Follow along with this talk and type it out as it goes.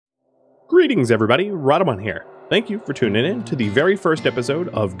Greetings everybody, Rhadamant here. Thank you for tuning in to the very first episode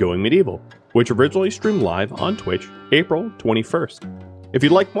of Going Medieval, which originally streamed live on Twitch, April 21st. If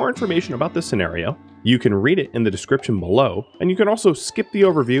you'd like more information about this scenario, you can read it in the description below, and you can also skip the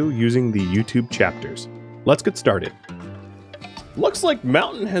overview using the YouTube chapters. Let's get started. Looks like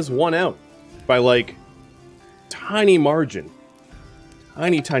Mountain has won out by like tiny margin.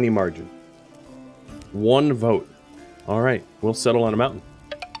 Tiny margin. One vote. Alright, we'll settle on a Mountain.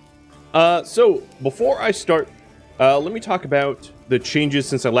 So, before I start, let me talk about the changes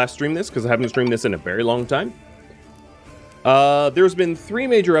since I last streamed this, because I haven't streamed this in a very long time. There's been 3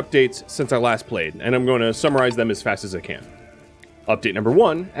 major updates since I last played, and I'm going to summarize them as fast as I can. Update number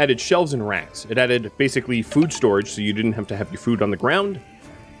 1 added shelves and racks. It added basically food storage, so you didn't have to have your food on the ground,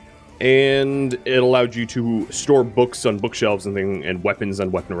 and it allowed you to store books on bookshelves and weapons on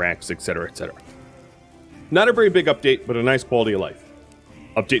weapon racks, etc., etc. Not a very big update, but a nice quality of life.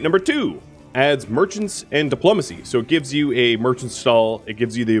 Update number 2 adds merchants and diplomacy. So it gives you a merchant stall, it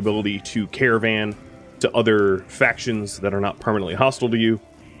gives you the ability to caravan to other factions that are not permanently hostile to you,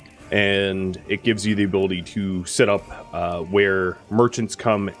 and it gives you the ability to set up where merchants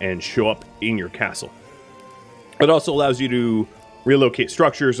come and show up in your castle. It also allows you to relocate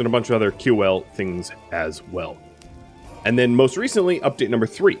structures and a bunch of other QL things as well. And then most recently, update number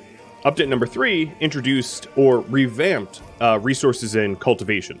 3. Update number 3 introduced or revamped resources and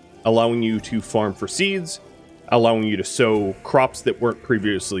cultivation, allowing you to farm for seeds, allowing you to sow crops that weren't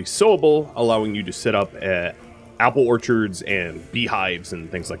previously sowable, allowing you to set up apple orchards and beehives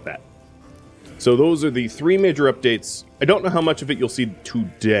and things like that. So those are the 3 major updates. I don't know how much of it you'll see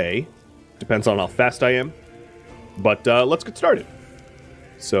today. Depends on how fast I am. But let's get started.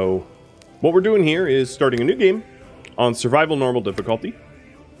 So what we're doing here is starting a new game on survival normal difficulty.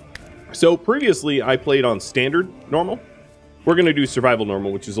 So previously I played on standard normal. We're going to do survival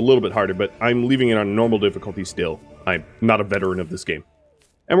normal, which is a little bit harder, but I'm leaving it on normal difficulty still. I'm not a veteran of this game.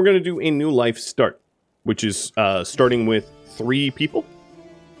 And we're going to do a new life start, which is starting with 3 people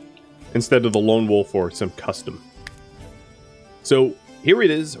instead of the lone wolf or some custom. So here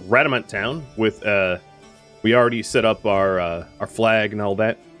it is, Rhadamant town with we already set up our flag and all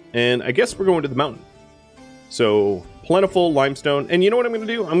that. And I guess we're going to the mountain. So plentiful limestone, and you know what I'm going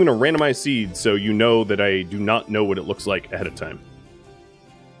to do? I'm going to randomize seeds so you know that I do not know what it looks like ahead of time.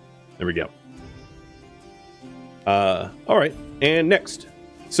 There we go. Alright, and next.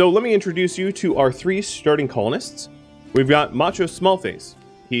 So let me introduce you to our 3 starting colonists. We've got Macho Smallface.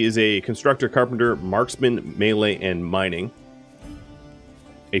 He is a constructor, carpenter, marksman, melee, and mining.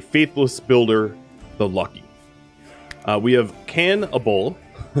 A faithless builder, the Lucky. We have Can a Bull.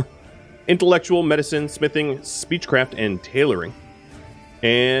 Intellectual, medicine, smithing, speechcraft, and tailoring.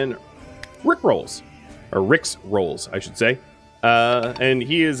 And Rick Rolls. Or Rick's Rolls, I should say. And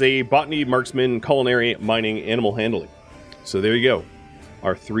he is a botany, marksman, culinary, mining, animal handling. So there you go.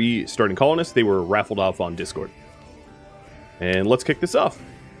 Our 3 starting colonists. They were raffled off on Discord. And let's kick this off.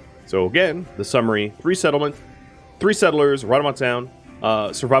 So again, the summary. 3 settlement, 3 settlers, Rhadamant town,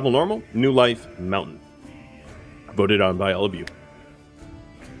 survival normal, new life, mountain. Voted on by all of you.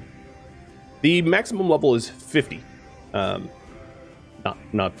 The maximum level is 50. Not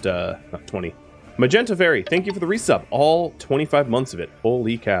 20. Magenta Fairy, thank you for the resub. All 25 months of it.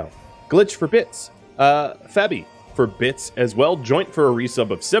 Holy cow. Glitch for bits. Fabi for bits as well. Joint for a resub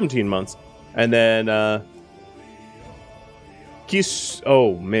of 17 months. And then, oh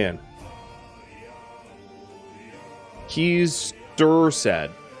man. Keys Dursad.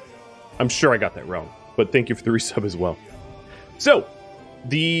 I'm sure I got that wrong, but thank you for the resub as well. So,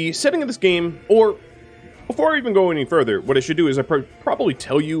 the setting of this game, or before I even go any further, what I should do is I probably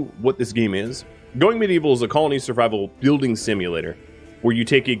tell you what this game is. Going Medieval is a colony survival building simulator where you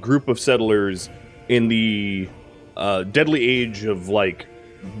take a group of settlers in the deadly age of, like,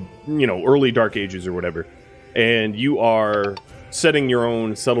 you know, early dark ages or whatever, and you are setting your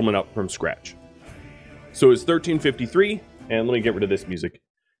own settlement up from scratch. So it's 1353, and let me get rid of this music.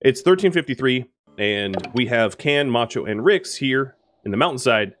 It's 1353, and we have Can, Macho, and Rix here in the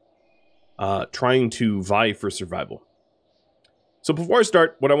mountainside, trying to vie for survival. So before I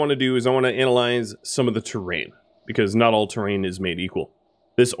start, what I want to do is I want to analyze some of the terrain, because not all terrain is made equal.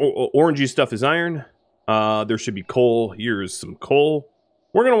 This orangey stuff is iron. There should be coal. Here's some coal.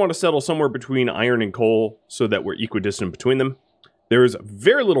 We're going to want to settle somewhere between iron and coal so that we're equidistant between them. There is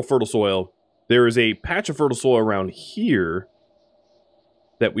very little fertile soil. There is a patch of fertile soil around here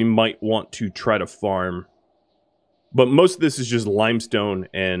that we might want to try to farm. But most of this is just limestone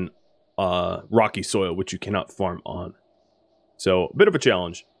and rocky soil, which you cannot farm on. So, a bit of a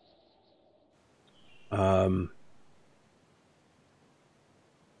challenge.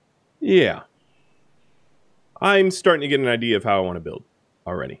 Yeah. I'm starting to get an idea of how I want to build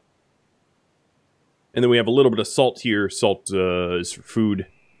already. And then we have a little bit of salt here. Salt is for food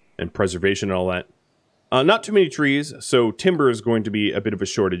and preservation and all that. Not too many trees, so timber is going to be a bit of a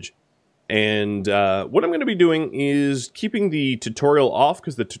shortage. And what I'm going to be doing is keeping the tutorial off,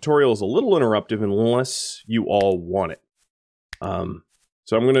 because the tutorial is a little interruptive unless you all want it.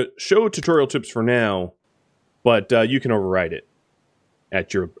 So I'm going to show tutorial tips for now, but you can override it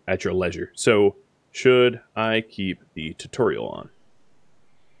at your leisure. So should I keep the tutorial on?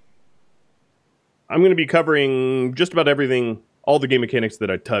 I'm going to be covering just about everything, all the game mechanics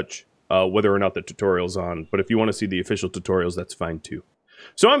that I touch, whether or not the tutorial's on. But if you want to see the official tutorials, that's fine too.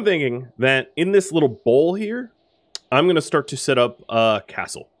 So I'm thinking that in this little bowl here, I'm going to start to set up a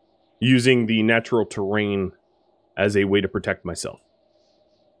castle using the natural terrain as a way to protect myself.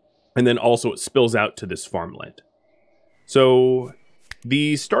 And then also it spills out to this farmland. So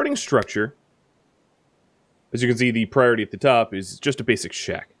the starting structure, as you can see, the priority at the top is just a basic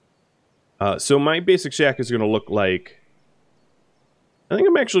shack. So my basic shack is going to look like... I think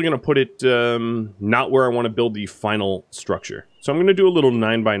I'm actually going to put it not where I want to build the final structure. So I'm going to do a little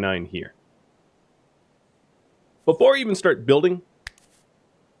 9x9 here. Before I even start building,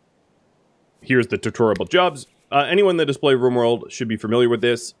 here's the tutorial about jobs. Anyone that has played RimWorld should be familiar with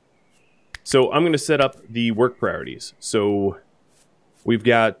this. So I'm going to set up the work priorities. So we've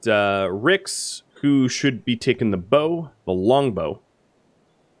got Rix, who should be taking the bow, the longbow.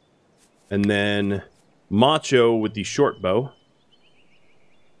 And then Macho with the short bow.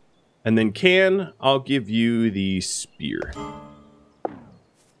 And then Can, I'll give you the spear.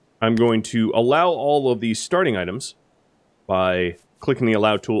 I'm going to allow all of these starting items by clicking the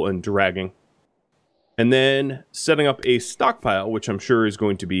allow tool and dragging. And then setting up a stockpile, which I'm sure is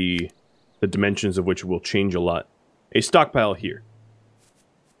going to be the dimensions of which will change a lot. A stockpile here.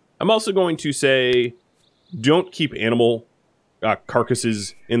 I'm also going to say, don't keep animal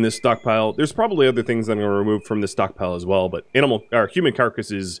carcasses in this stockpile. There's probably other things that I'm going to remove from this stockpile as well, but human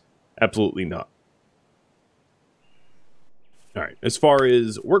carcasses, absolutely not. All right, as far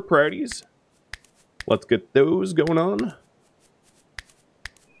as work priorities, let's get those going on.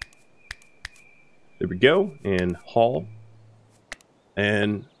 There we go, and haul.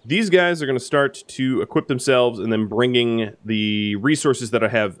 And these guys are going to start to equip themselves and then bringing the resources that I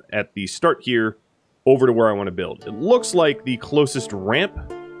have at the start here over to where I want to build. It looks like the closest ramp...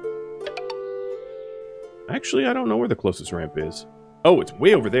 Actually, I don't know where the closest ramp is. Oh, it's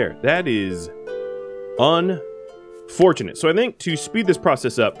way over there. That is unfortunate. So I think to speed this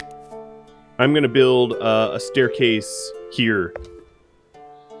process up, I'm going to build a staircase here.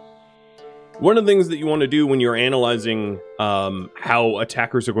 One of the things that you want to do when you're analyzing how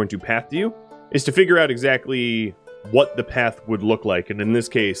attackers are going to path you is to figure out exactly what the path would look like. And in this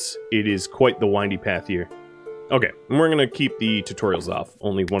case, it is quite the windy path here. Okay, and we're going to keep the tutorials off.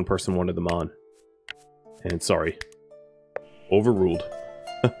 Only one person wanted them on. And sorry. Overruled.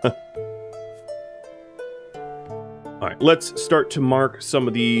 Alright, let's start to mark some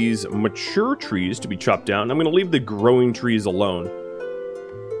of these mature trees to be chopped down. I'm going to leave the growing trees alone.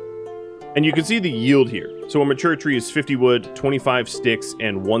 And you can see the yield here. So a mature tree is 50 wood, 25 sticks,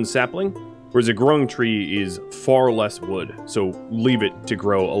 and 1 sapling. Whereas a growing tree is far less wood. So leave it to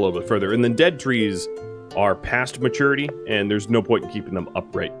grow a little bit further. And then dead trees are past maturity, and there's no point in keeping them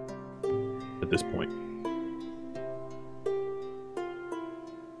upright at this point.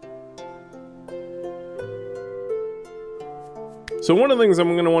 So one of the things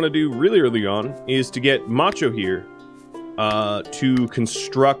I'm going to want to do really early on is to get Macho here to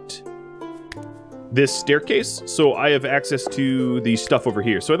construct this staircase, so I have access to the stuff over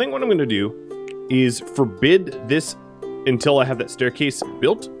here. So I think what I'm going to do is forbid this until I have that staircase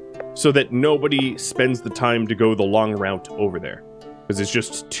built, so that nobody spends the time to go the long route over there, because it's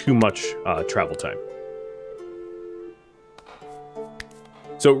just too much travel time.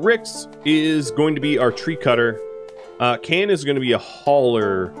 So Rix is going to be our tree cutter. Can is going to be a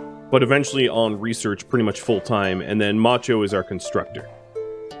hauler, but eventually on research pretty much full time, and then Macho is our constructor.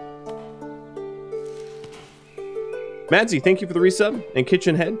 Madsy, thank you for the resub, and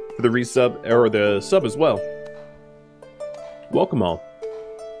Kitchen Head for the resub, or the sub as well. Welcome all.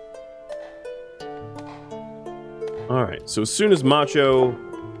 Alright, so as soon as Macho...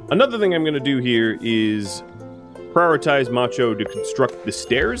 Another thing I'm going to do here is prioritize Macho to construct the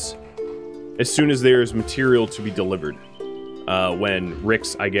stairs as soon as there's material to be delivered. When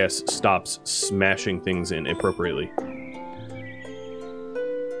Rix, I guess, stops smashing things in appropriately.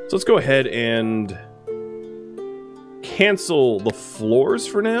 So let's go ahead and cancel the floors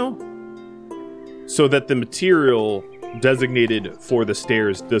for now, so that the material designated for the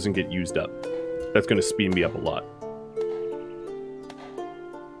stairs doesn't get used up. That's going to speed me up a lot.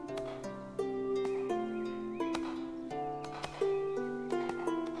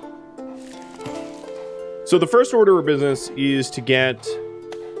 So the first order of business is to get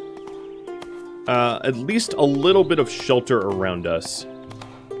at least a little bit of shelter around us,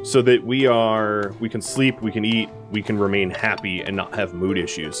 so that we can sleep, we can eat, we can remain happy and not have mood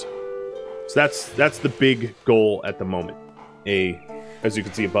issues. So that's the big goal at the moment. As you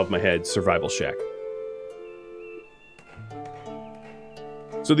can see above my head, survival shack.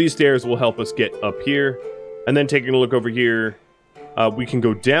 So these stairs will help us get up here, and then taking a look over here, we can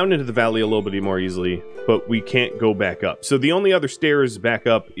go down into the valley a little bit more easily, but we can't go back up. So the only other stairs back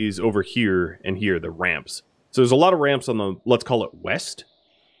up is over here and here, the ramps. So there's a lot of ramps on the, let's call it west,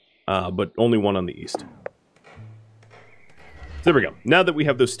 but only one on the east. So there we go. Now that we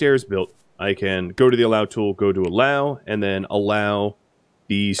have those stairs built, I can go to the allow tool, go to allow, and then allow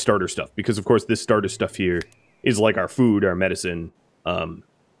the starter stuff. Because of course this starter stuff here is like our food, our medicine,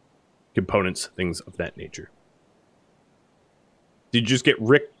 components, things of that nature. Did you just get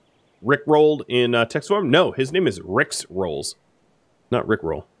Rick rolled in text form? No, his name is Rick's Rolls, not Rick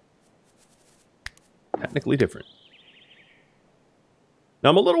Roll. Technically different. Now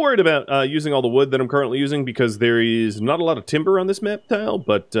I'm a little worried about using all the wood that I'm currently using because there is not a lot of timber on this map tile,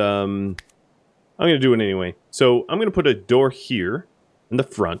 but I'm going to do it anyway. So I'm going to put a door here in the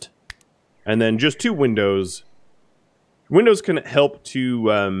front, and then just 2 windows. Windows can help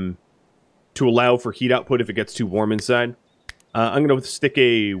to allow for heat output if it gets too warm inside. I'm going to stick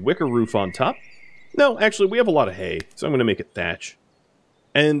a wicker roof on top. No, actually, we have a lot of hay, so I'm going to make it thatch.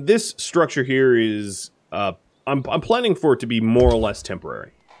 And this structure here is, I'm planning for it to be more or less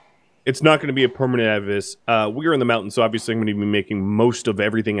temporary. It's not going to be a permanent edifice. We're in the mountains, so obviously I'm going to be making most of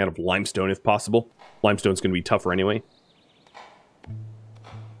everything out of limestone if possible. Limestone's going to be tougher anyway.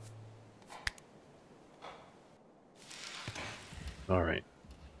 All right.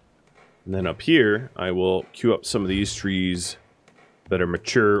 And then up here, I will queue up some of these trees that are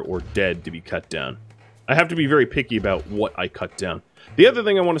mature or dead to be cut down. I have to be very picky about what I cut down. The other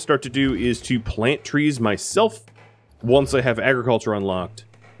thing I want to start to do is to plant trees myself once I have agriculture unlocked,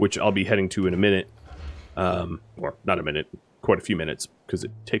 which I'll be heading to in a minute. Or not a minute, quite a few minutes, because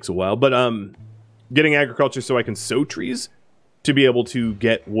it takes a while. But getting agriculture so I can sow trees to be able to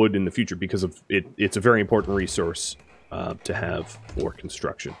get wood in the future, because of it's a very important resource to have for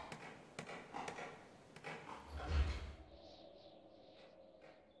construction.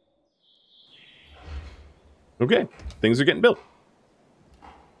 Okay, things are getting built.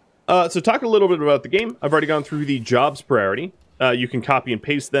 So talk a little bit about the game. I've already gone through the jobs priority. You can copy and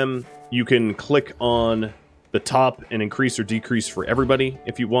paste them. You can click on the top and increase or decrease for everybody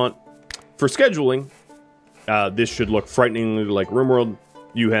if you want. For scheduling, this should look frighteningly like RimWorld.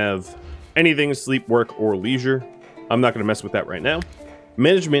 You have anything, sleep, work, or leisure. I'm not going to mess with that right now.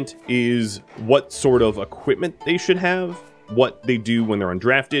 Management is what sort of equipment they should have, what they do when they're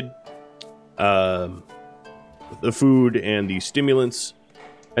undrafted, the food and the stimulants.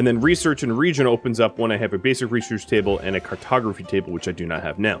 And then research and region opens up when I have a basic research table and a cartography table, which I do not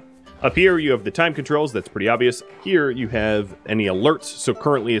have now. Up here, you have the time controls. That's pretty obvious. Here, you have any alerts. So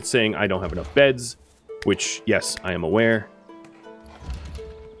currently, it's saying I don't have enough beds, which, yes, I am aware.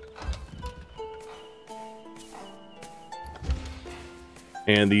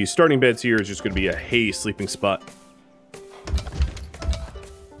 And the starting beds here is just going to be a hay sleeping spot.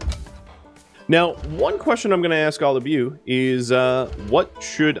 Now, one question I'm going to ask all of you is, what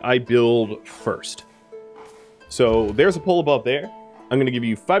should I build first? So there's a poll above there. I'm going to give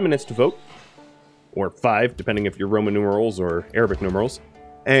you 5 minutes to vote, or 5, depending if you're Roman numerals or Arabic numerals.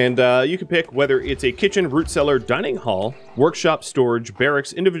 And you can pick whether it's a kitchen, root cellar, dining hall, workshop, storage,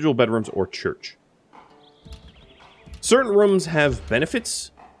 barracks, individual bedrooms, or church. Certain rooms have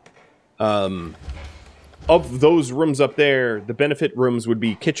benefits. Of those rooms up there, the benefit rooms would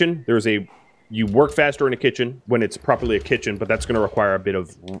be kitchen. You work faster in a kitchen when it's properly a kitchen, but that's going to require a bit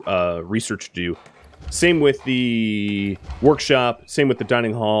of research to do. Same with the workshop, same with the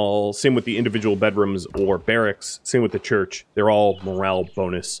dining hall, same with the individual bedrooms or barracks, same with the church. They're all morale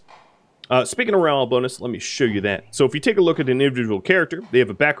bonus. Speaking of morale bonus, let me show you that. So if you take a look at an individual character, they have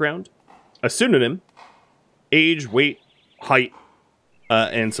a background, a pseudonym, age, weight, height,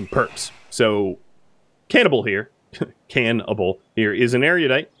 and some perks. So Cannibal here, Cannibal here is an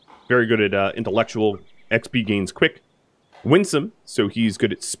erudite. Very good at intellectual, XP gains quick. Winsome, so he's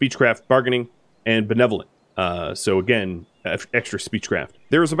good at speechcraft, bargaining, and benevolent. So again, extra speechcraft.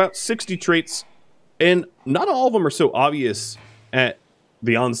 There's about 60 traits, and not all of them are so obvious at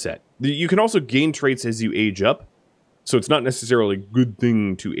the onset. You can also gain traits as you age up. So it's not necessarily a good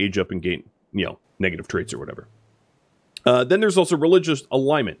thing to age up and gain, negative traits or whatever. Then there's also religious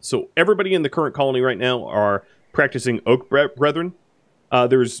alignment. So everybody in the current colony right now are practicing Oak Brethren.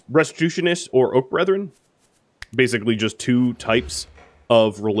 There's Restitutionists or Oak Brethren. Basically just two types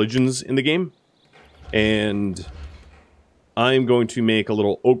of religions in the game. And I'm going to make a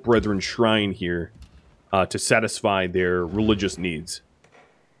little Oak Brethren shrine here to satisfy their religious needs.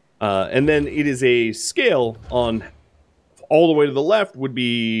 And then it is a scale on all the way to the left would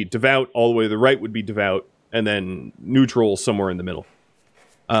be devout, all the way to the right would be devout, and then neutral somewhere in the middle.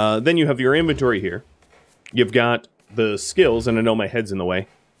 Then you have your inventory here. You've got the skills, and I know my head's in the way,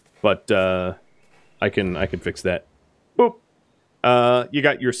 but I can fix that. Boop. You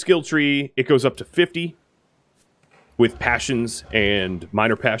got your skill tree. It goes up to 50 with passions and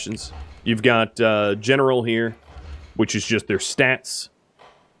minor passions. You've got general here, which is just their stats,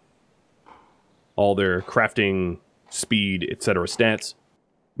 all their crafting, speed, etc. stats.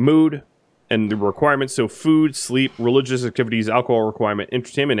 Mood and the requirements, so food, sleep, religious activities, alcohol requirement,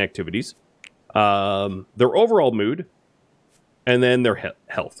 entertainment activities, their overall mood, and then their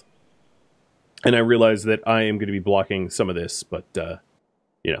health. And I realize that I am going to be blocking some of this, but,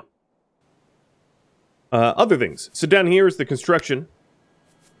 other things. So down here is the construction.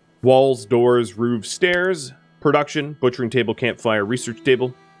 Walls, doors, roofs, stairs, production, butchering table, campfire, research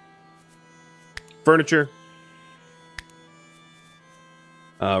table, furniture,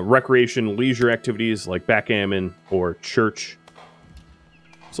 recreation, leisure activities like backgammon or church.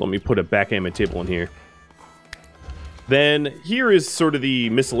 So let me put a backgammon table in here. Then here is sort of the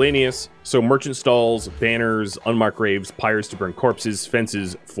miscellaneous. So merchant stalls, banners, unmarked graves, pyres to burn corpses,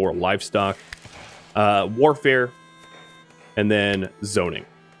 fences for livestock, warfare, and then zoning.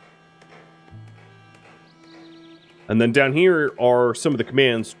 And then down here are some of the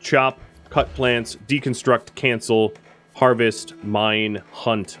commands: chop, cut plants, deconstruct, cancel, harvest, mine,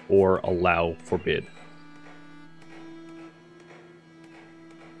 hunt, or allow, forbid.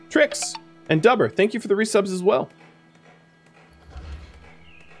 Tricks and Dubber, thank you for the resubs as well.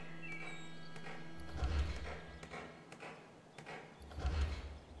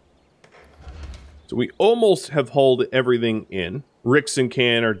 So we almost have hauled everything in. Rix and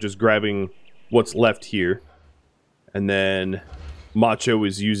Can are just grabbing what's left here. And then Macho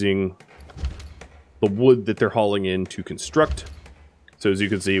is using the wood that they're hauling in to construct. So as you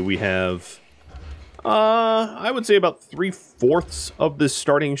can see, we have, I would say about 3/4 of this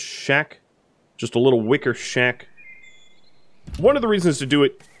starting shack. Just a little wicker shack. One of the reasons to do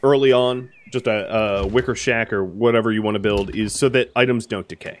it early on, just a wicker shack or whatever you want to build, is so that items don't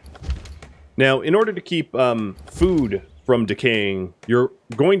decay. Now, in order to keep food from decaying, you're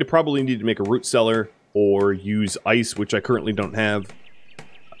going to probably need to make a root cellar or use ice, which I currently don't have.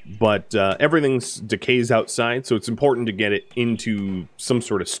 But everything decays outside, so it's important to get it into some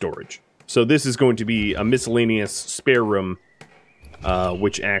sort of storage. So this is going to be a miscellaneous spare room,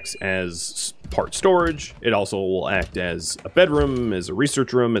 which acts as part storage. It also will act as a bedroom, as a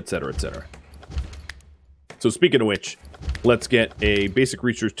research room, etc., etc. So speaking of which, let's get a basic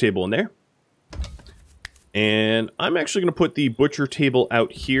research table in there. And I'm actually going to put the butcher table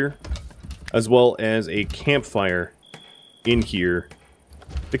out here, as well as a campfire in here.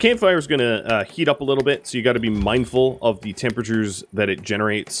 The campfire is going to heat up a little bit, so you got to be mindful of the temperatures that it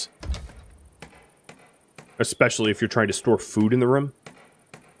generates, especially if you're trying to store food in the room.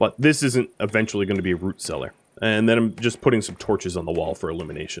 But this isn't eventually going to be a root cellar. And then I'm just putting some torches on the wall for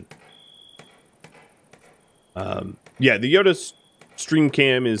illumination. Yeah, the Yoda stream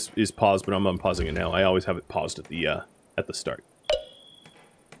cam is paused, but I'm unpausing it now. I always have it paused at the start.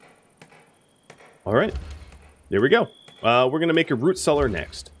 All right, there we go. We're going to make a root cellar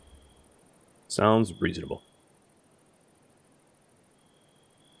next. Sounds reasonable.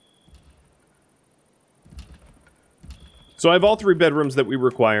 So I have all 3 bedrooms that we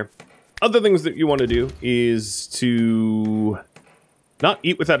require. Other things that you want to do is to not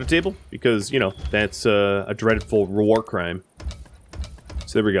eat without a table, because, that's a dreadful war crime.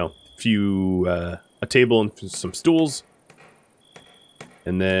 So there we go. A table and some stools.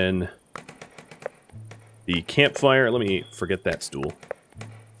 And then the campfire. Let me forget that stool.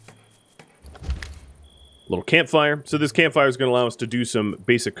 Little campfire. So this campfire is going to allow us to do some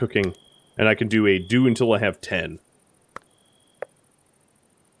basic cooking. And I can do until I have 10.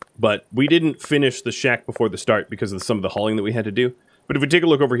 But we didn't finish the shack before the start because of some of the hauling that we had to do. But if we take a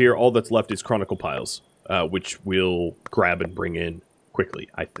look over here, all that's left is chronicle piles, which we'll grab and bring in quickly,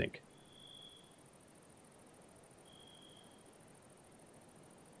 I think.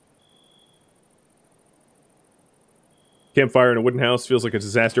 Campfire in a wooden house feels like a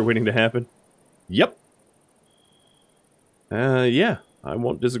disaster waiting to happen. Yep. Yeah, I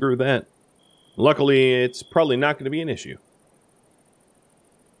won't disagree with that. Luckily, it's probably not going to be an issue.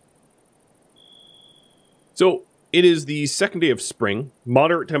 So, it is the second day of spring.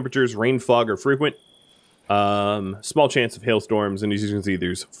 Moderate temperatures, rain, fog are frequent. Small chance of hailstorms, and as you can see,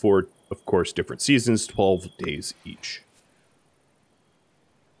 there's 4, of course, different seasons, 12 days each.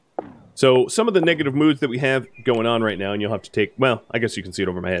 So, some of the negative moods that we have going on right now, and you'll have to take, well, I guess you can see it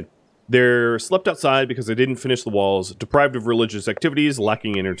over my head. They're slept outside because they didn't finish the walls, deprived of religious activities,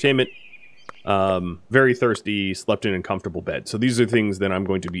 lacking entertainment, very thirsty, slept in an uncomfortable bed. So these are things that I'm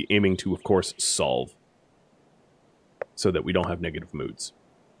going to be aiming to, of course, solve so that we don't have negative moods.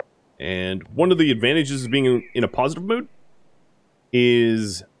 And one of the advantages of being in a positive mood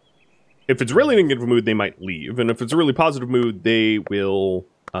is if it's really in a negative mood, they might leave. And if it's a really positive mood, they will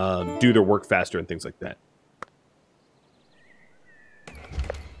do their work faster and things like that.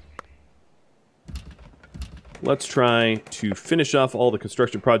 Let's try to finish off all the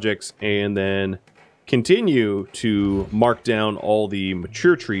construction projects and then continue to mark down all the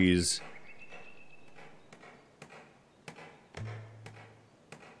mature trees.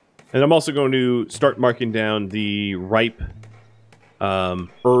 And I'm also going to start marking down the ripe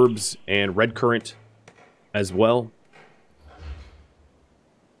herbs and red currant as well.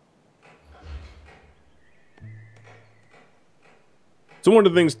 So one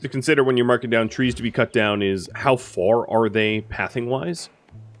of the things to consider when you're marking down trees to be cut down is how far are they pathing-wise?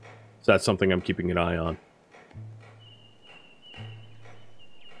 So that's something I'm keeping an eye on.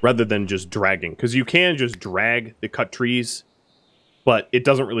 Rather than just dragging. Because you can just drag the cut trees, but it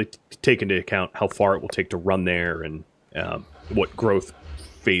doesn't really take into account how far it will take to run there and what growth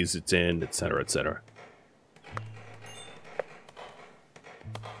phase it's in, etc., etc.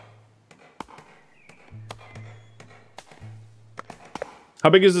 How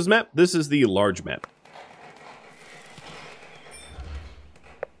big is this map? This is the large map.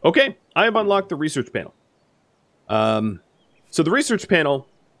 Okay, I have unlocked the research panel. So the research panel,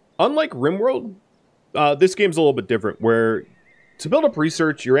 unlike RimWorld, this game's a little bit different, where to build up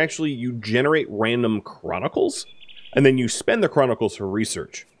research, you generate random chronicles, and then you spend the chronicles for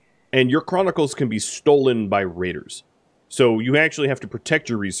research. And your chronicles can be stolen by raiders. So you actually have to protect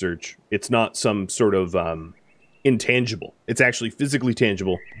your research. It's not some sort of intangible. It's actually physically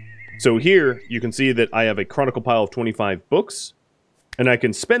tangible. So here, you can see that I have a chronicle pile of 25 books, and I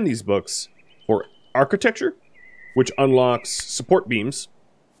can spend these books for architecture, which unlocks support beams,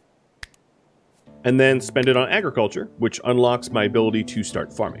 and then spend it on agriculture, which unlocks my ability to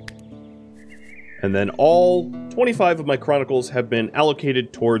start farming. And then all 25 of my chronicles have been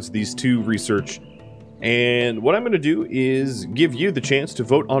allocated towards these 2 research. And what I'm going to do is give you the chance to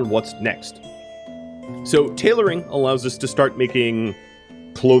vote on what's next. So tailoring allows us to start making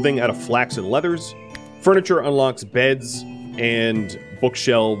clothing out of flax and leathers. Furniture unlocks beds and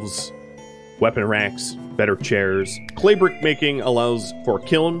bookshelves, weapon racks, better chairs. Clay brick making allows for a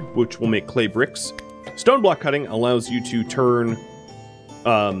kiln, which will make clay bricks. Stone block cutting allows you to turn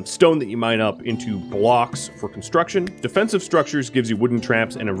stone that you mine up into blocks for construction. Defensive structures gives you wooden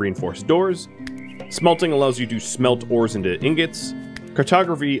traps and reinforced doors. Smelting allows you to smelt ores into ingots.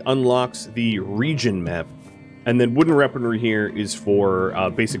 Cartography unlocks the region map, and then wooden weaponry here is for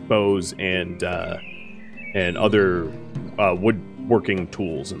basic bows and other woodworking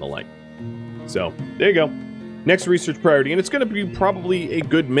tools and the like. So there you go. Next research priority, and it's going to be probably a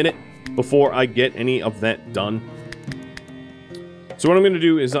good minute before I get any of that done. So what I'm going to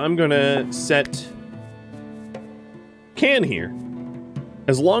do is I'm going to set Can here.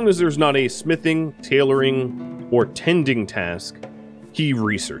 As long as there's not a smithing, tailoring, or tending task, he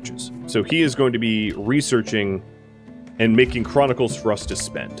researches. So he is going to be researching and making chronicles for us to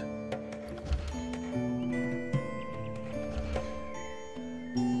spend.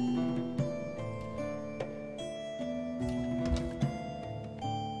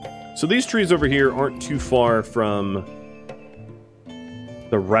 So these trees over here aren't too far from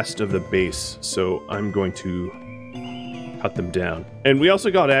the rest of the base, so I'm going to cut them down. And we also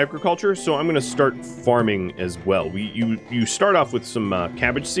got agriculture, so I'm going to start farming as well. You start off with some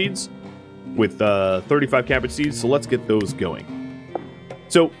cabbage seeds, with 35 cabbage seeds, so let's get those going.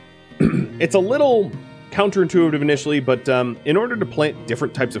 So it's a little counterintuitive initially, but in order to plant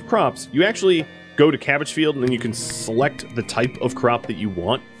different types of crops, you actually go to cabbage field and then you can select the type of crop that you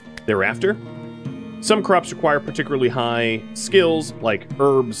want thereafter. Some crops require particularly high skills, like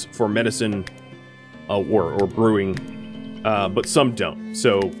herbs for medicine or brewing, but some don't.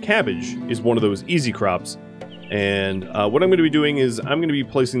 So cabbage is one of those easy crops, and what I'm going to be doing is I'm going to be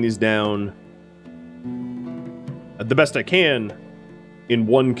placing these down the best I can in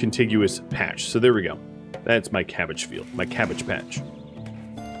one contiguous patch. So there we go. That's my cabbage field, my cabbage patch.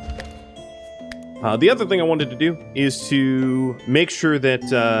 The other thing I wanted to do is to make sure that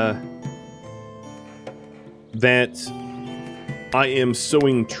that I am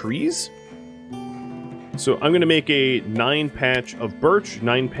sowing trees. So I'm going to make a 9 patch of birch,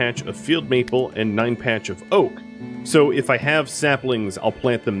 9 patch of field maple, and 9 patch of oak. So if I have saplings, I'll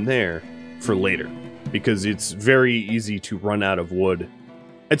plant them there for later, because it's very easy to run out of wood.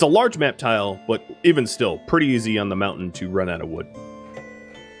 It's a large map tile, but even still, pretty easy on the mountain to run out of wood.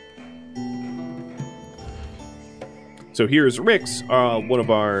 So here's Rick's, one of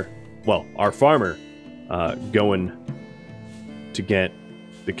our farmer, going to get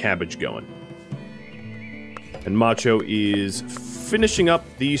the cabbage going. And Macho is finishing up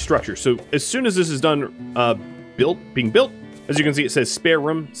the structure. So as soon as this is done being built, as you can see, it says spare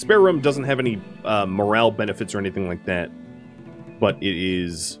room. Spare room doesn't have any morale benefits or anything like that, but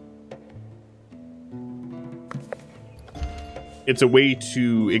it's a way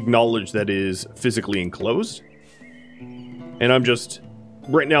to acknowledge that it is physically enclosed. And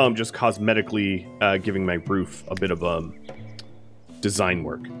right now I'm just cosmetically giving my roof a bit of design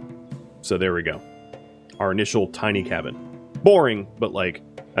work. So there we go. Our initial tiny cabin. Boring, but like,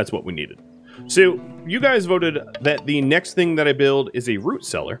 that's what we needed. So you guys voted that the next thing that I build is a root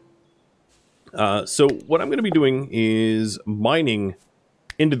cellar. So what I'm going to be doing is mining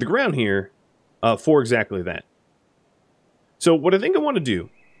into the ground here for exactly that. So what I think I want to do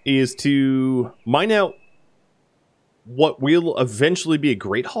is to mine out what will eventually be a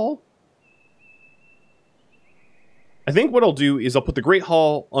Great Hall. I think what I'll do is I'll put the Great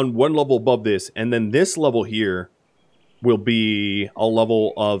Hall on one level above this, and then this level here will be a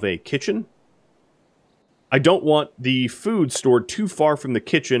level of a kitchen. I don't want the food stored too far from the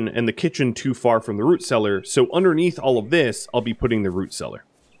kitchen and the kitchen too far from the root cellar, so underneath all of this, I'll be putting the root cellar.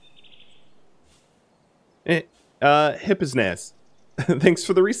 Hip as Naz. Thanks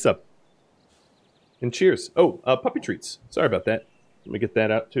for the resub. And cheers. Oh, puppy treats. Sorry about that. Let me get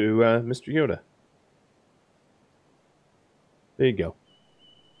that out to Mr. Yoda. There you go.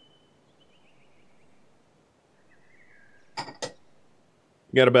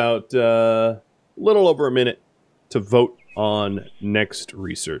 We got about a little over a minute to vote on next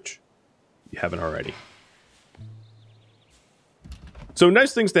research, if you haven't already. So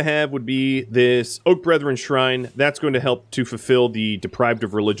nice things to have would be this Oak Brethren Shrine. That's going to help to fulfill the deprived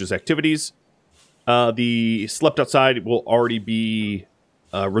of religious activities. The slept outside will already be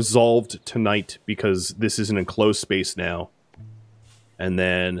resolved tonight because this is an enclosed space now. And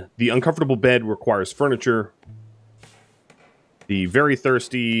then the uncomfortable bed requires furniture. The very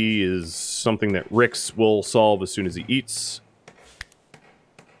thirsty is something that Rix will solve as soon as he eats.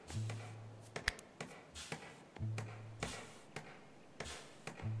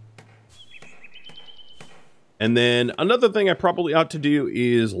 And then another thing I probably ought to do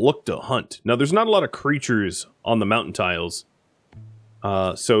is look to hunt. Now, there's not a lot of creatures on the mountain tiles.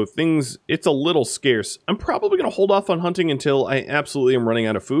 So it's a little scarce. I'm probably going to hold off on hunting until I absolutely am running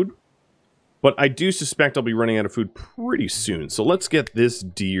out of food. But I do suspect I'll be running out of food pretty soon. So let's get this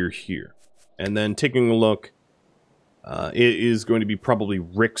deer here. And then taking a look, it is going to be probably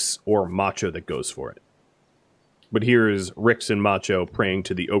Rix or Macho that goes for it. But here is Rix and Macho praying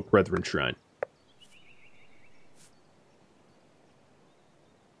to the Oak Brethren Shrine.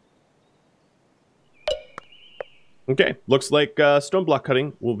 Okay, looks like stone block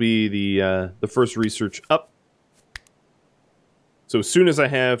cutting will be the first research up. So as soon as I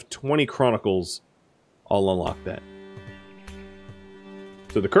have 20 Chronicles, I'll unlock that.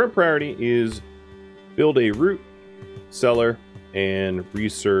 So the current priority is build a root cellar and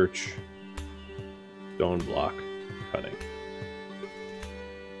research stone block cutting.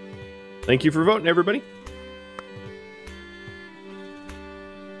 Thank you for voting, everybody.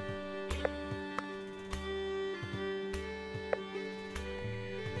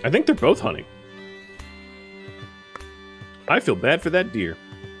 I think they're both hunting. I feel bad for that deer.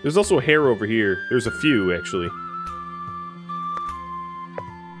 There's also a hare over here. There's a few, actually.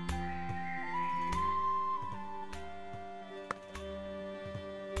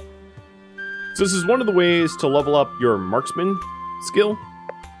 So this is one of the ways to level up your marksman skill,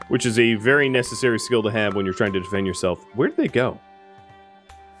 which is a very necessary skill to have when you're trying to defend yourself. Where did they go?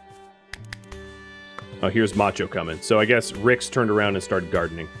 Oh, here's Macho coming. So I guess Rix turned around and started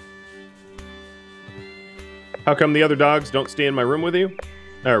gardening. How come the other dogs don't stay in my room with you?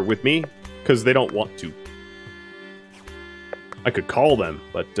 Or with me? Because they don't want to. I could call them,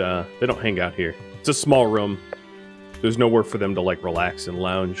 but they don't hang out here. It's a small room. There's nowhere for them to, like, relax and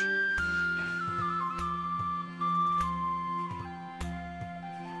lounge.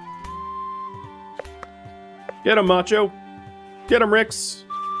 Get him, Macho. Get him, Rix.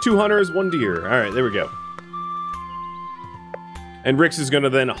 2 hunters, 1 deer. Alright, there we go. And Rix is going to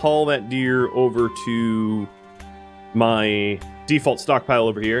then haul that deer over to my default stockpile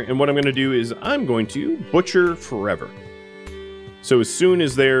over here. And what I'm going to do is I'm going to butcher forever. So as soon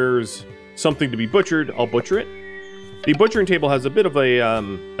as there's something to be butchered, I'll butcher it. The butchering table has a bit of a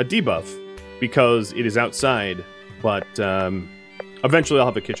debuff because it is outside, but eventually I'll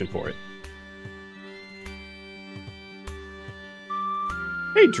have a kitchen for it.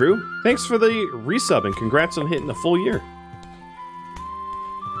 Hey Drew, thanks for the resub and congrats on hitting the full year.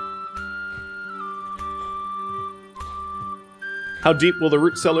 How deep will the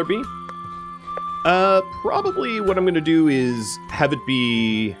root cellar be? Probably what I'm going to do is have it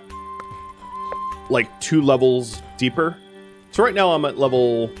be like 2 levels deeper. So right now I'm at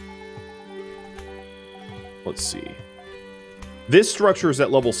level... Let's see. This structure is at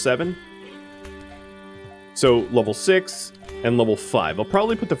level 7. So level 6 and level 5. I'll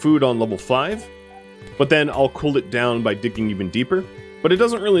probably put the food on level 5, but then I'll cool it down by digging even deeper. But it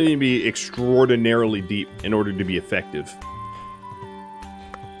doesn't really need to be extraordinarily deep in order to be effective.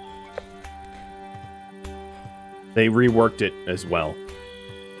 They reworked it as well.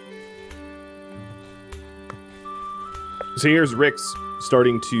 So here's Rix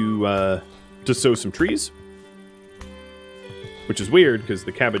starting to sow some trees. Which is weird, because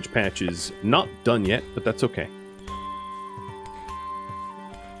the cabbage patch is not done yet, but that's okay.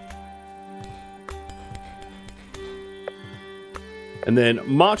 And then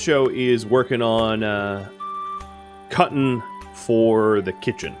Macho is working on cutting for the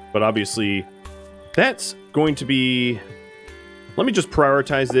kitchen. But obviously, that's going to be... Let me just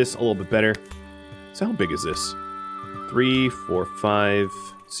prioritize this a little bit better. So how big is this? 3, 4, 5,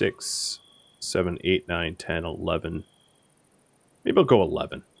 6, 7, 8, 9, 10, 11. Maybe I'll go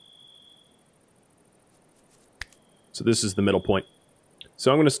 11. So this is the middle point.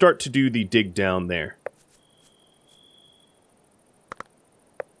 So I'm going to start to do the dig down there.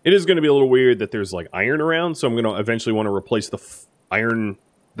 It is going to be a little weird that there's like iron around, so I'm going to eventually want to replace the iron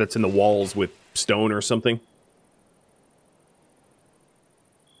that's in the walls with stone or something.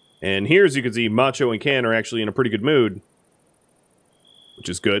 And here, as you can see, Macho and Can are actually in a pretty good mood. Which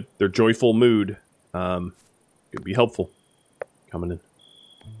is good. Their joyful mood could be helpful. Coming in.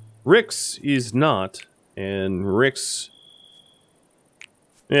 Rix is not, and Rix...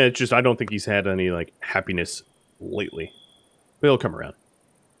 Yeah, it's just, I don't think he's had any, like, happiness lately. But he'll come around.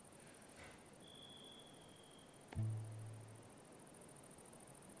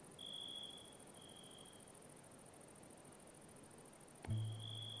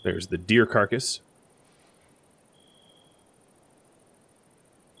 There's the deer carcass.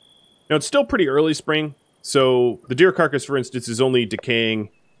 Now, it's still pretty early spring, so the deer carcass, for instance, is only decaying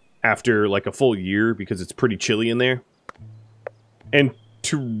after, like, a full year because it's pretty chilly in there. And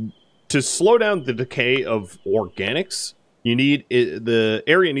to slow down the decay of organics, you need... the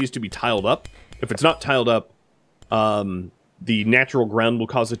area needs to be tiled up. If it's not tiled up, the natural ground will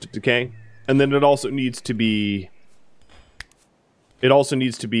cause it to decay. And then it also needs to be... It also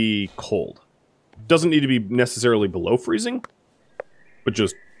needs to be cold. Doesn't need to be necessarily below freezing, but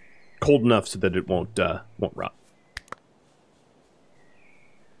just cold enough so that it won't rot.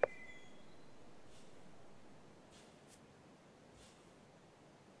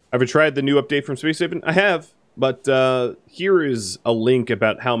 Have you tried the new update from Space Haven? I have, but here is a link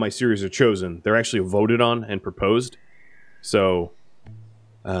about how my series are chosen. They're actually voted on and proposed. So,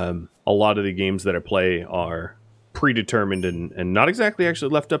 a lot of the games that I play are predetermined and not exactly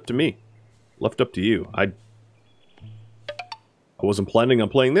actually left up to me. Left up to you. I wasn't planning on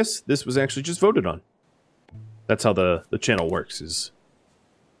playing this. This was actually just voted on. That's how the channel works. It's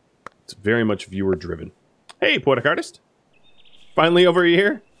very much viewer driven. Hey, Poetic Artist. Finally over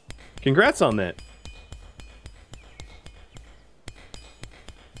here. Congrats on that.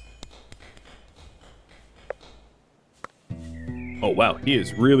 Oh wow, he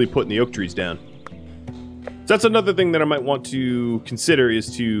is really putting the oak trees down. So that's another thing that I might want to consider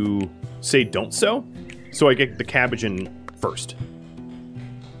is to say don't sow, so I get the cabbage in first.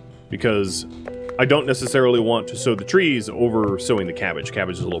 Because I don't necessarily want to sow the trees over sowing the cabbage.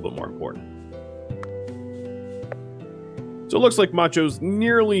 Cabbage is a little bit more important. So it looks like Macho's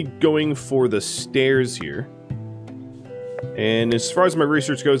nearly going for the stairs here. And as far as my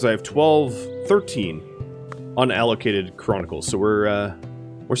research goes, I have 13 unallocated chronicles. So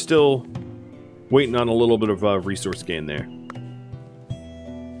we're still waiting on a little bit of resource gain there.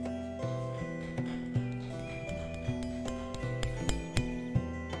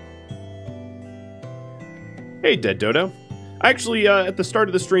 Hey, Dead Dodo. I actually, at the start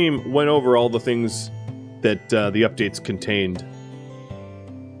of the stream, went over all the things that the updates contained.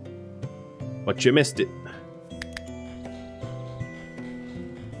 But you missed it.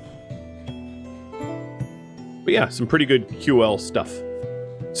 But yeah, some pretty good QL stuff.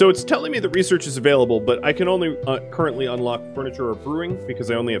 So it's telling me the research is available, but I can only currently unlock furniture or brewing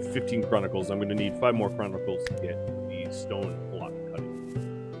because I only have 15 chronicles. I'm going to need 5 more chronicles to get the stone block cutting.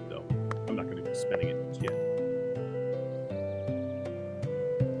 So I'm not going to be spending it yet.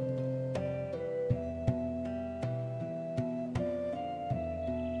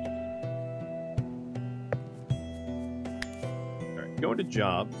 All right, going to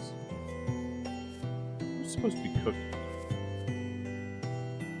jobs. Who's supposed to be cooking?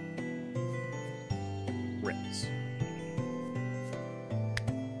 Ricks.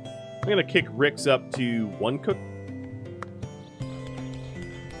 I'm gonna kick Rick's up to 1 cook.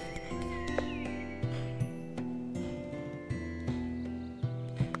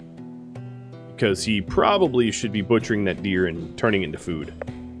 Because he probably should be butchering that deer and turning it into food.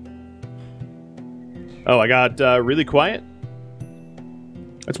 Oh, I got really quiet?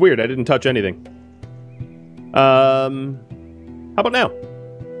 That's weird, I didn't touch anything. How about now?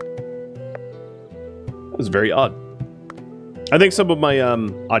 That was very odd. I think some of my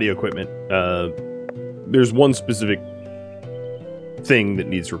audio equipment, there's one specific thing that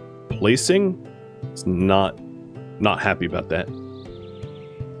needs replacing. It's not happy about that.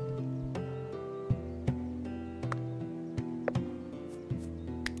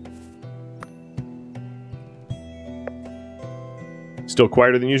 Still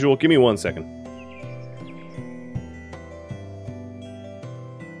quieter than usual? Give me 1 second.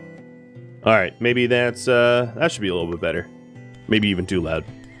 Alright, maybe that's, that should be a little bit better. Maybe even too loud.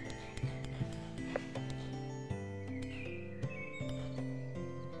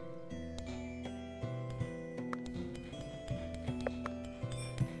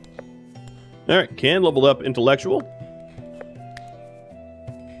 Alright, can level up intellectual.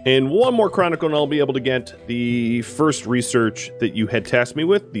 And 1 more chronicle and I'll be able to get the first research that you had tasked me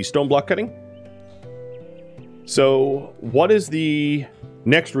with, the stone block cutting. So, what is the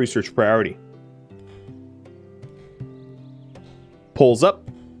next research priority? Pulls up,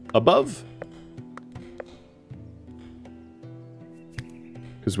 above.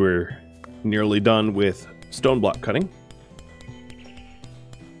 Because we're nearly done with stone block cutting.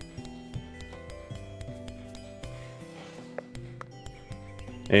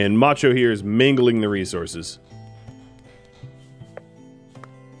 And Macho here is mingling the resources.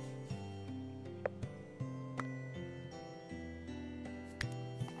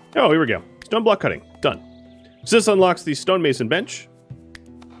 Oh, here we go. Stone block cutting. Done. So this unlocks the stonemason bench.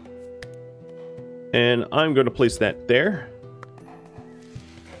 And I'm going to place that there.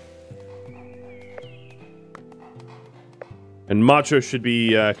 And Macho should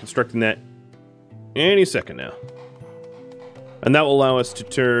be constructing that any second now. And that will allow us to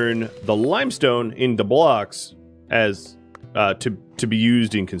turn the limestone into blocks as to be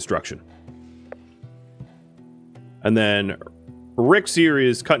used in construction. And then Rick's here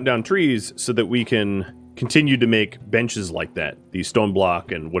is cutting down trees so that we can continue to make benches like that. The stone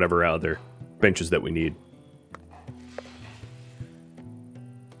block and whatever other benches that we need.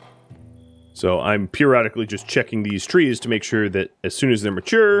 So I'm periodically just checking these trees to make sure that as soon as they're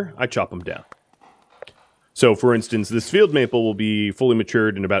mature, I chop them down. So, for instance, this field maple will be fully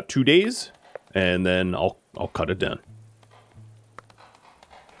matured in about 2 days, and then I'll cut it down.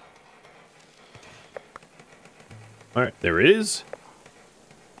 All right, there it is.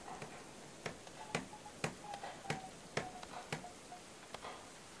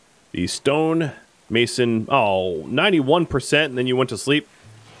 The stone mason, 91%, and then you went to sleep.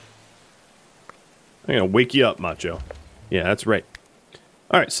 I'm gonna wake you up, Macho. Yeah, that's right.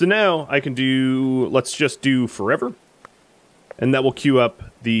 All right, so now I can do, let's just do forever. And that will queue up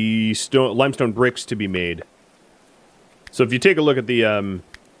the limestone bricks to be made. So if you take a look at the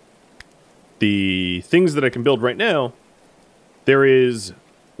things that I can build right now, there is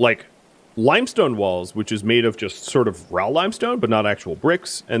like limestone walls, which is made of just sort of raw limestone, but not actual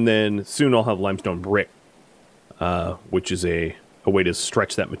bricks. And then soon I'll have limestone brick, which is a way to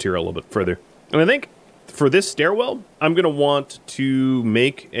stretch that material a little bit further. And I think for this stairwell, I'm going to want to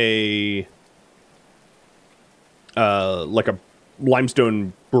make a like a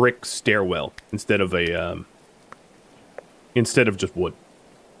limestone brick stairwell instead of just wood.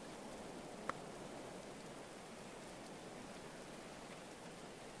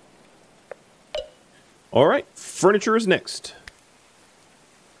 All right, furniture is next.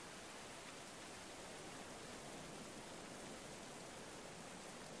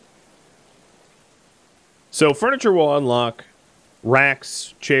 So furniture will unlock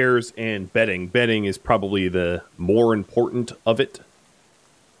racks, chairs, and bedding. Bedding is probably the more important of it.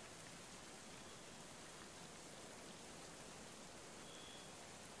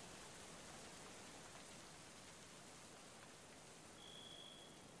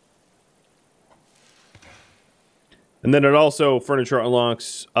 And then it also, furniture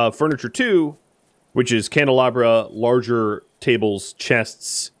unlocks furniture 2, which is candelabra, larger tables,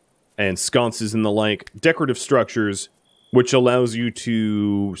 chests, and sconces and the like, decorative structures, which allows you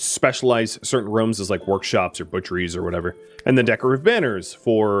to specialize certain rooms as like workshops or butcheries or whatever. And then decorative banners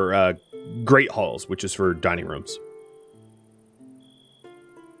for great halls, which is for dining rooms.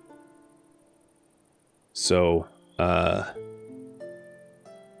 So, yeah.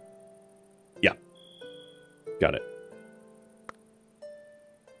 Got it.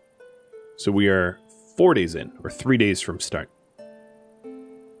 So we are 4 days in, or 3 days from start.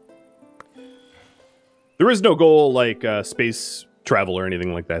 There is no goal like space travel or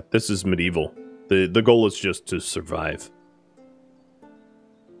anything like that. This is medieval. The goal is just to survive.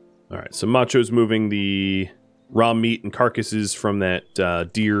 Alright, so Macho's moving the raw meat and carcasses from that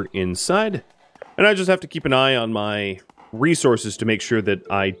deer inside. And I just have to keep an eye on my resources to make sure that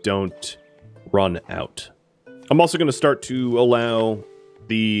I don't run out. I'm also going to start to allow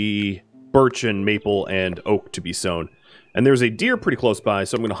the birch and maple and oak to be sown. And there's a deer pretty close by,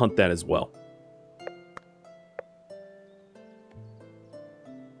 so I'm going to hunt that as well.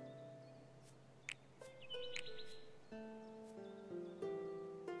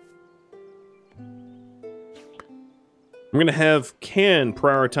 I'm going to have Can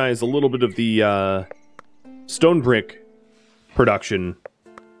prioritize a little bit of the stone brick production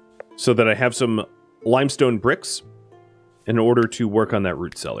so that I have some limestone bricks in order to work on that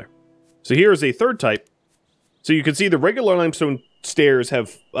root cellar. So here is a third type. So you can see the regular limestone stairs have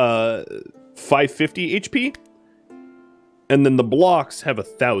 550 HP, and then the blocks have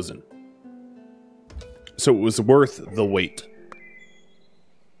 1,000. So it was worth the wait.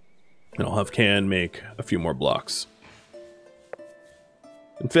 And I'll have Can make a few more blocks.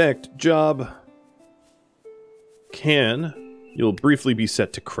 In fact, job Can, you'll briefly be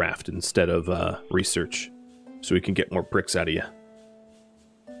set to craft instead of research, so we can get more bricks out of you.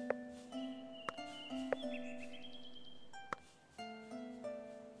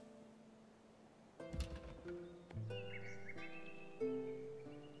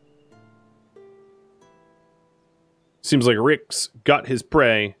 Seems like Rick's got his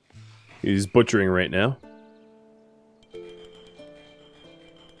prey. He's butchering right now.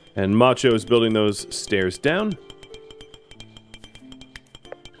 And Macho is building those stairs down.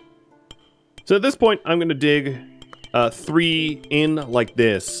 So at this point, I'm going to dig 3 in like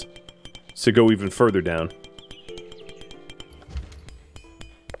this to go even further down.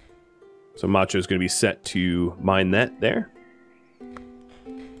 So Macho is going to be set to mine that there.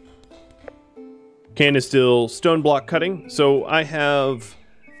 Can is still stone block cutting, so I have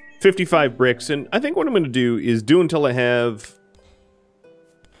 55 bricks, and I think what I'm going to do is do until I have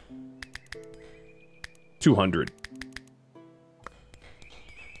 200.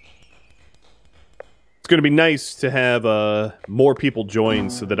 It's going to be nice to have more people join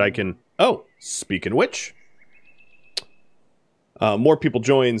so that I can... Oh, speaking of which, more people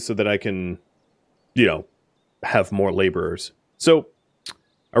join so that I can, you know, have more laborers. So,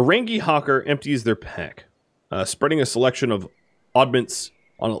 a Rangi hawker empties their pack, spreading a selection of oddments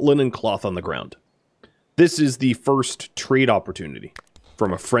on a linen cloth on the ground. This is the first trade opportunity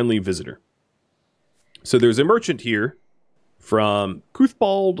from a friendly visitor. So there's a merchant here from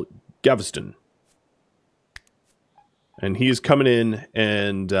Cuthbald Gaveston. And he is coming in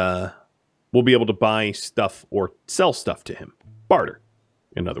and we'll be able to buy stuff or sell stuff to him. Barter,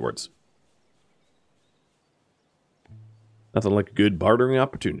 in other words. Nothing like a good bartering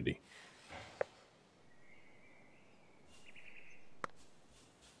opportunity.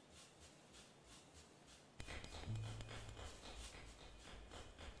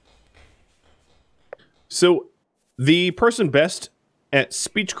 So, the person best at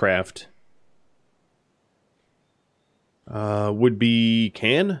speechcraft would be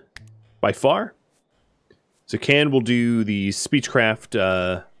Can, by far. So Can will do the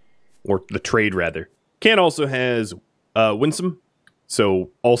speechcraft, or the trade, rather. Can also has Winsome, so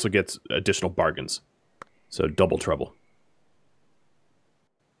also gets additional bargains. So double trouble.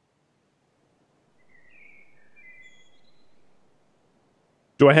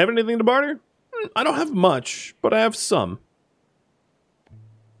 Do I have anything to barter? I don't have much, but I have some.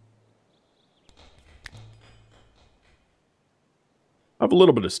 I have a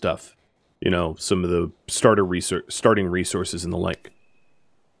little bit of stuff. You know, some of the starting resources and the like.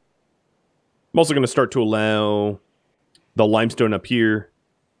 I'm also going to start to allow the limestone up here,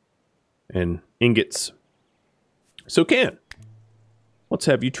 and ingots. So let's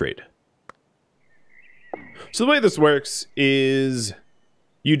have you trade. So the way this works is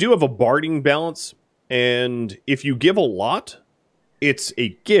you do have a bartering balance, and if you give a lot, it's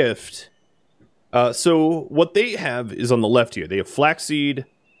a gift. So what they have is on the left here. They have flaxseed,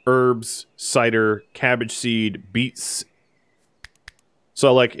 herbs, cider, cabbage seed, beets.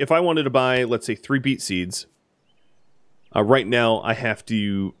 So like if I wanted to buy, let's say 3 beet seeds, right now I have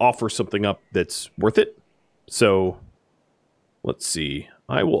to offer something up that's worth it. So let's see.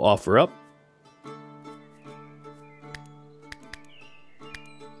 I will offer up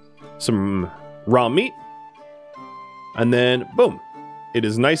some raw meat, and then boom, it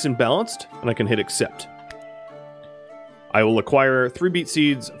is nice and balanced, and I can hit accept. I will acquire 3 beet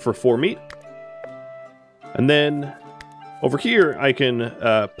seeds for 4 meat, and then over here I can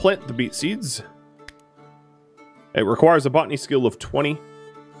plant the beet seeds. It requires a botany skill of 20,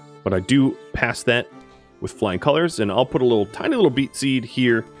 but I do pass that with flying colors, and I'll put a tiny little beet seed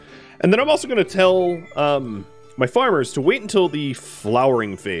here. And then I'm also going to tell my farmers to wait until the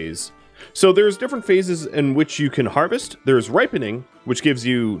flowering phase. So there's different phases in which you can harvest. There's ripening, which gives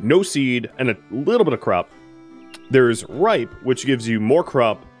you no seed and a little bit of crop. There's ripe, which gives you more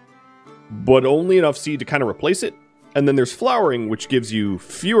crop, but only enough seed to kind of replace it. And then there's flowering, which gives you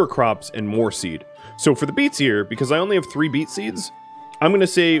fewer crops and more seed. So for the beets here, because I only have 3 beet seeds, I'm going to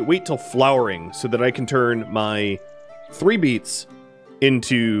say wait till flowering so that I can turn my 3 beets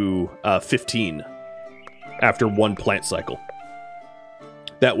into 15 after 1 plant cycle.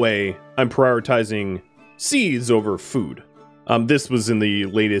 That way, I'm prioritizing seeds over food. This was in the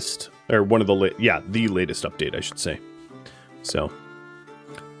latest, or one of the the latest update, I should say. So,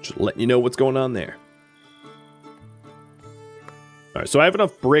 just letting you know what's going on there. Alright, so I have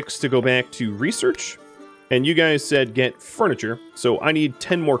enough bricks to go back to research, and you guys said get furniture, so I need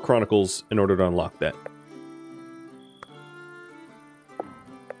 10 more chronicles in order to unlock that.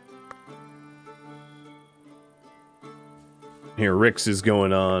 Here, Rick's is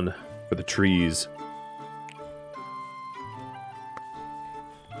going on for the trees.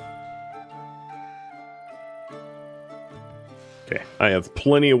 Okay, I have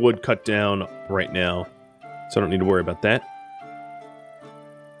plenty of wood cut down right now, so I don't need to worry about that.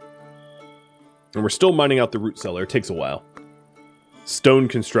 And we're still mining out the root cellar. It takes a while. Stone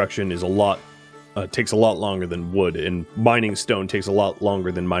construction is takes a lot longer than wood, and mining stone takes a lot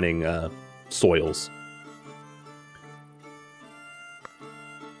longer than mining soils.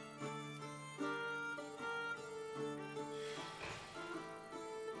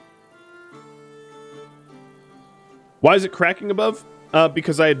 Why is it cracking above?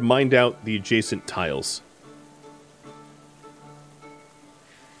 Because I had mined out the adjacent tiles.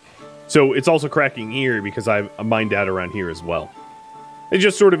 So it's also cracking here because I've mined out around here as well. It's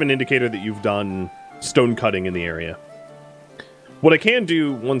just sort of an indicator that you've done stone cutting in the area. What I can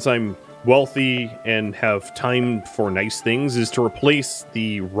do once I'm wealthy and have time for nice things is to replace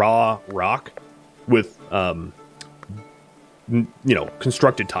the raw rock with,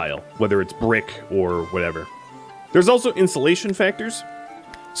 constructed tile, whether it's brick or whatever. There's also insulation factors.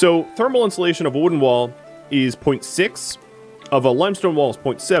 So thermal insulation of a wooden wall is 0.6, of a limestone wall is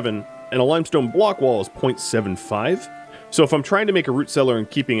 0.7, and a limestone block wall is 0.75. So if I'm trying to make a root cellar and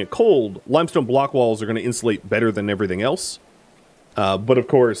keeping it cold, limestone block walls are going to insulate better than everything else. But of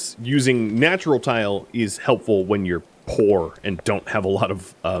course, using natural tile is helpful when you're poor and don't have a lot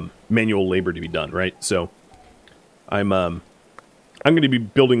of manual labor to be done, right? So I'm going to be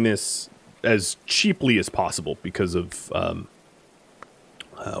building this as cheaply as possible because of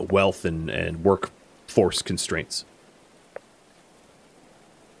wealth and workforce constraints.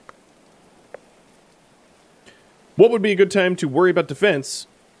 What would be a good time to worry about defense?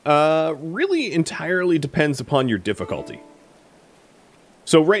 Really entirely depends upon your difficulty.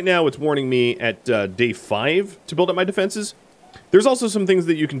 So right now it's warning me at day 5 to build up my defenses. There's also some things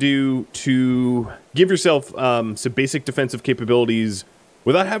that you can do to give yourself some basic defensive capabilities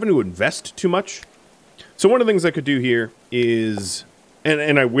without having to invest too much. So one of the things I could do here is,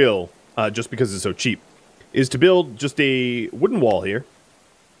 and I will, just because it's so cheap, is to build just a wooden wall here,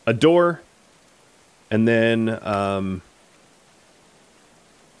 a door, and then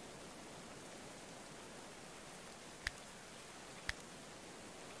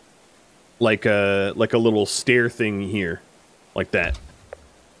like a little stair thing here, like that.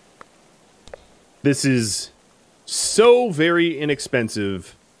 This is so very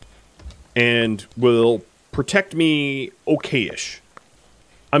inexpensive and will protect me okay-ish.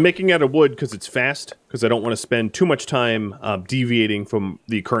 I'm making out of wood because it's fast, because I don't want to spend too much time deviating from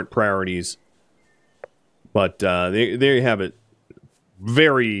the current priorities. But there you have it.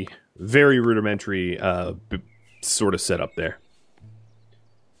 Very, very rudimentary sort of setup there.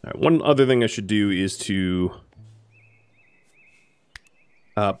 All right, one other thing I should do is to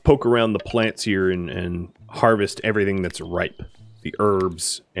poke around the plants here and harvest everything that's ripe. The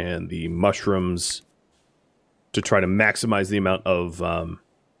herbs and the mushrooms to try to maximize the amount of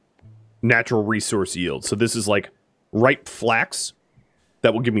natural resource yield. So this is like ripe flax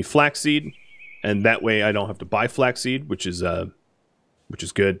that will give me flaxseed, and that way I don't have to buy flaxseed, which is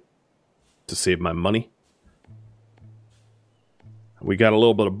good to save my money. We got a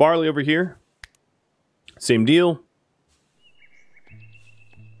little bit of barley over here. Same deal.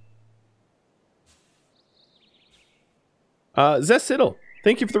 Zesiddle,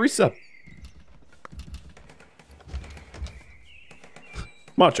 thank you for the resub.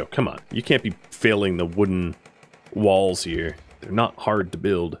 Macho, come on. You can't be failing the wooden walls here. They're not hard to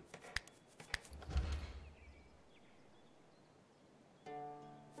build.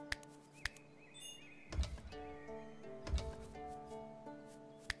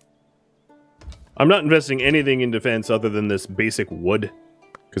 I'm not investing anything in defense other than this basic wood,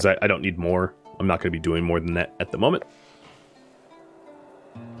 because I don't need more. I'm not going to be doing more than that at the moment.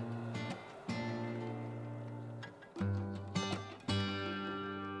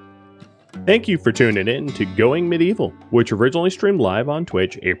 Thank you for tuning in to Going Medieval, which originally streamed live on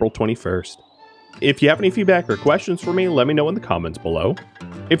Twitch April 21st. If you have any feedback or questions for me, let me know in the comments below.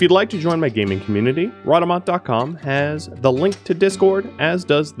 If you'd like to join my gaming community, Rhadamant.com has the link to Discord, as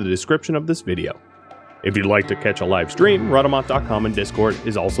does the description of this video. If you'd like to catch a live stream, Rhadamant.com and Discord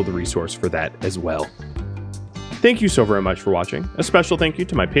is also the resource for that as well. Thank you so very much for watching. A special thank you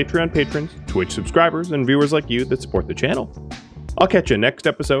to my Patreon patrons, Twitch subscribers, and viewers like you that support the channel. I'll catch you next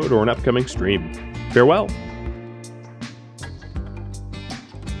episode or an upcoming stream. Farewell.